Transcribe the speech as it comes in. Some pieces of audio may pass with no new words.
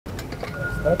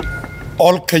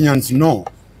All Kenyans know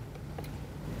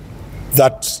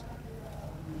that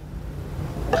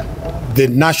the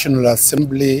National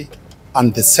Assembly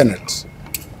and the Senate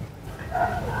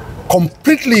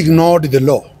completely ignored the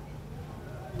law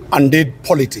and did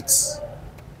politics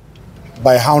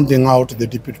by hounding out the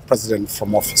deputy president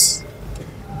from office.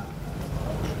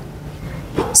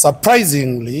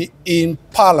 Surprisingly, in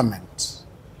Parliament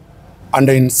and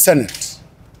in Senate,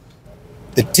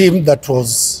 the team that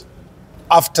was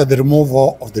after the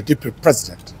removal of the deputy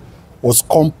president was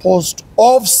composed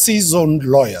of seasoned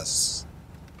lawyers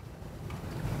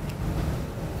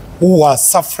who were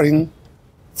suffering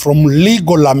from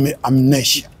legal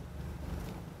amnesia.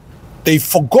 They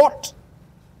forgot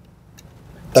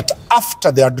that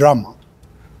after their drama,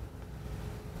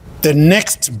 the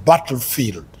next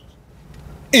battlefield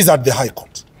is at the High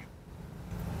Court.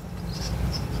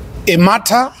 A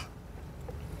matter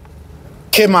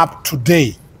came up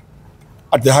today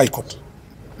at the High Court.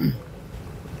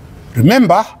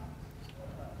 Remember,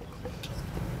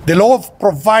 the law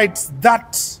provides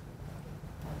that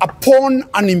upon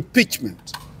an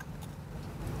impeachment,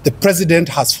 the president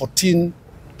has 14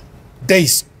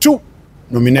 days to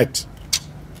nominate.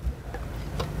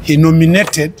 He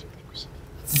nominated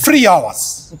 3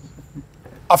 hours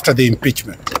after the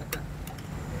impeachment.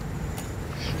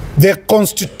 The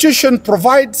Constitution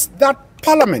provides that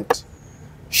Parliament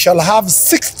shall have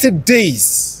 60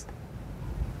 days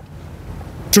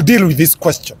to deal with this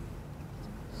question.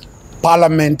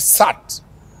 Parliament sat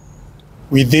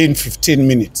within 15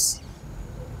 minutes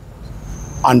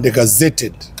and they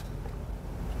gazetted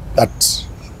that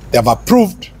they have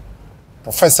approved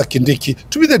Professor Kindiki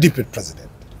to be the deputy president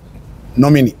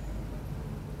nominee.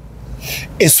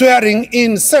 A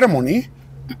swearing-in ceremony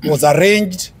was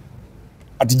arranged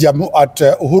at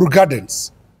Uhuru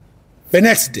Gardens the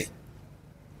next day.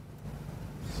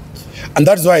 And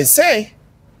that's why I say,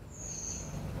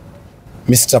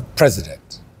 Mr.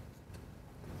 President,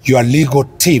 your legal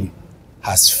team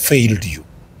has failed you.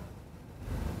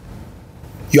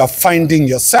 You are finding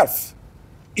yourself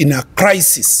in a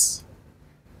crisis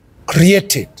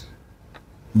created,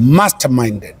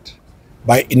 masterminded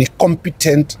by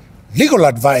incompetent legal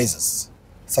advisors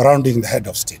surrounding the head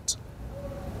of state.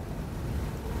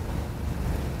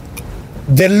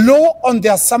 The law on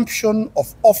the assumption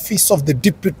of office of the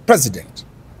deputy president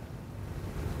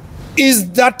is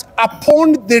that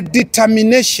upon the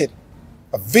determination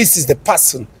of this is the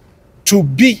person to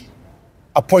be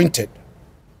appointed,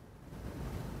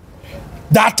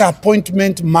 that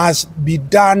appointment must be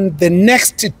done the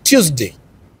next Tuesday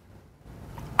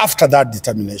after that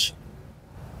determination.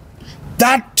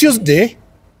 That Tuesday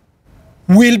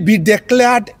will be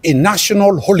declared a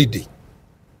national holiday.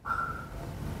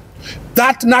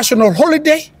 That national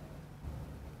holiday,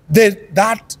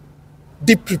 that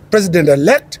deputy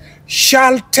president-elect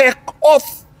shall take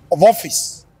oath of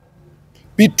office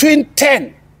between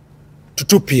 10 to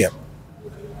 2 p.m.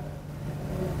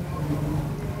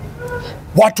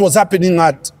 What was happening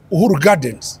at Uhuru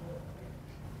Gardens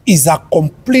is a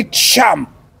complete sham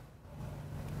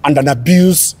and an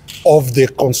abuse of the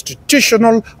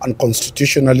constitutional and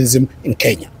constitutionalism in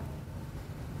Kenya.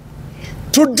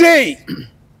 Today,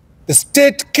 the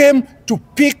state came to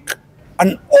pick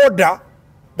an order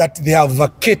that they have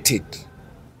vacated,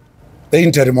 the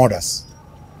interim orders.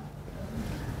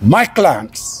 My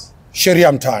clients,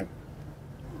 Sheria Mtaani,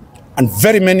 and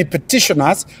very many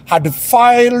petitioners had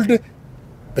filed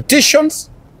petitions.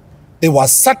 They were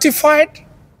certified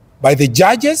by the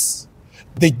judges.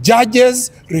 The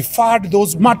judges referred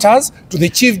those matters to the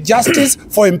Chief Justice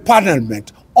for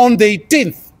empanelment on the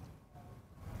 18th.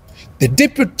 The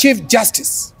Deputy Chief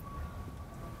Justice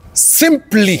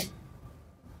simply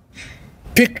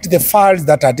picked the files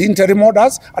that had interim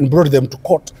orders and brought them to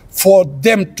court for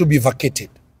them to be vacated.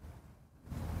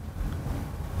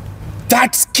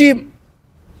 That scheme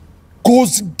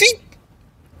goes deep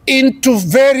into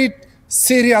very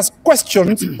serious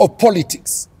questions of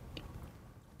politics.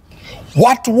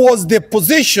 What was the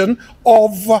position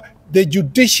of the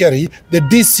judiciary, the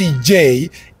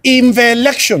DCJ, in the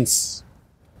elections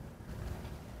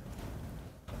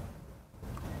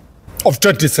of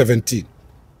 2017?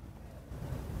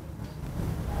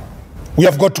 We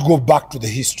have got to go back to the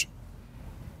history.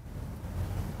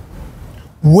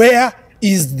 Where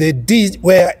is the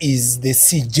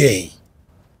CJ?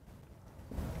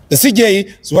 The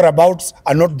CJ's whereabouts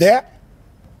are not there.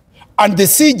 And the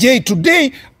CJ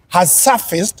today has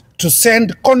surfaced to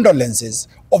send condolences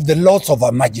of the loss of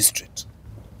a magistrate.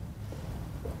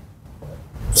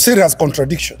 Serious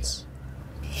contradictions.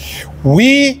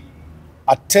 We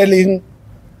are telling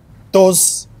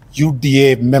those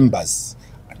UDA members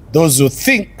those who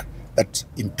think that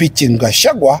impeaching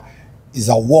Gachagua is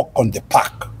a walk on the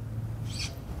park.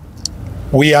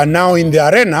 We are now in the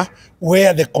arena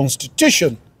where the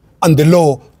Constitution and the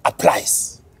law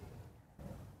applies.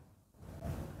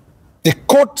 The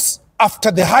courts,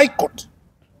 after the High Court,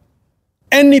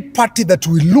 any party that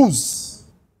will lose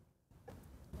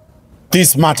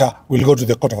this matter will go to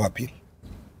the Court of Appeal.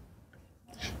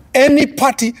 Any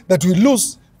party that will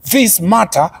lose this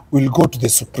matter will go to the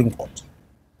Supreme Court.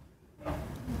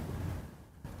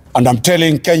 And I'm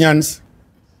telling Kenyans,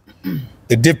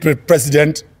 the deputy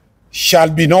president shall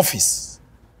be in office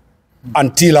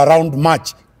until around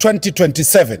March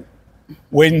 2027,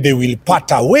 when they will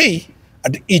part away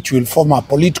and each will form a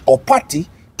political party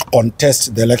to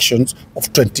contest the elections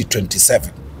of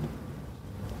 2027.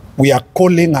 We are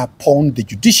calling upon the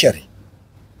judiciary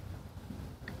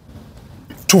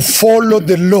to follow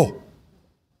the law,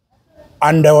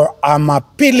 and I'm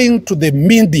appealing to the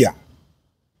media.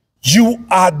 You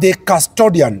are the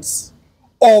custodians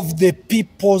of the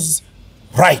people's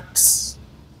rights.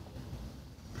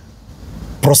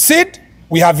 Proceed.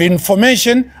 We have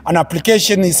information. An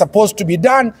application is supposed to be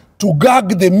done to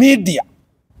gag the media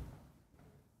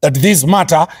that this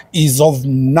matter is of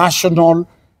national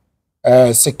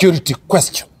security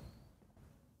question.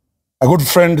 A good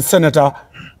friend, Senator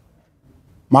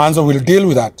Manzo, will deal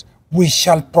with that. We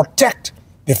shall protect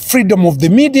the freedom of the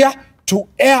media to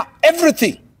air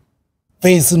everything.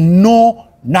 There is no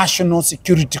national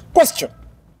security question.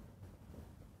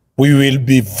 We will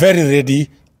be very ready,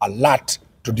 alert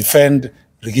to defend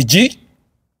Rigiji.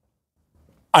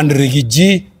 And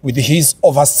Rigiji, with his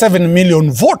over 7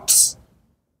 million votes,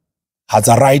 has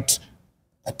a right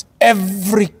that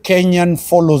every Kenyan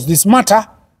follows this matter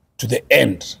to the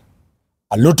end.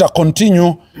 Aluta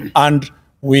continue, and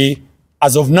we,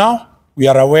 as of now, we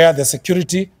are aware the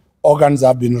security organs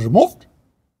have been removed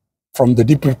from the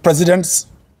deputy presidents,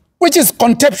 which is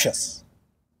contemptuous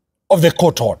of the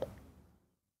court order.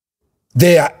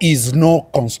 There is no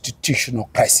constitutional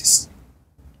crisis.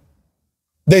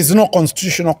 There is no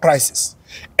constitutional crisis.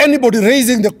 Anybody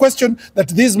raising the question that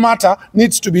this matter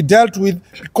needs to be dealt with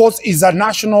because it's a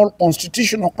national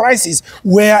constitutional crisis,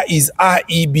 where is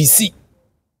IEBC?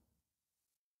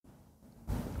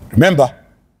 Remember,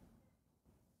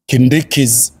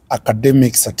 Kindiki's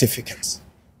academic certificates,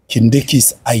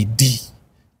 Kindiki's ID,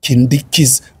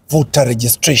 Kindiki's voter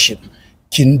registration,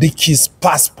 Kindiki's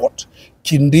passport,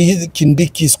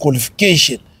 Kindiki's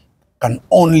qualification can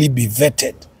only be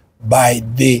vetted by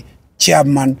the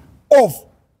chairman of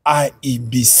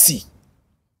IEBC.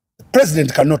 The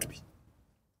president cannot be.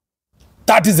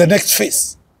 That is the next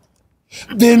phase.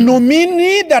 The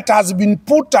nominee that has been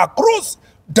put across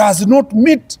does not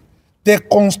meet the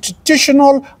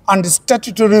constitutional and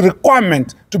statutory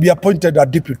requirement to be appointed a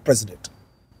deputy president.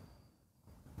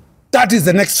 That is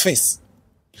the next phase.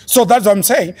 So that's what I'm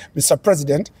saying, Mr.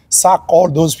 President, sack all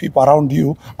those people around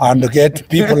you and get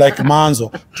people like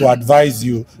Manzo to advise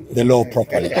you the law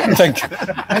properly. Thank you.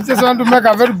 I just want to make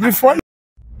a very brief one.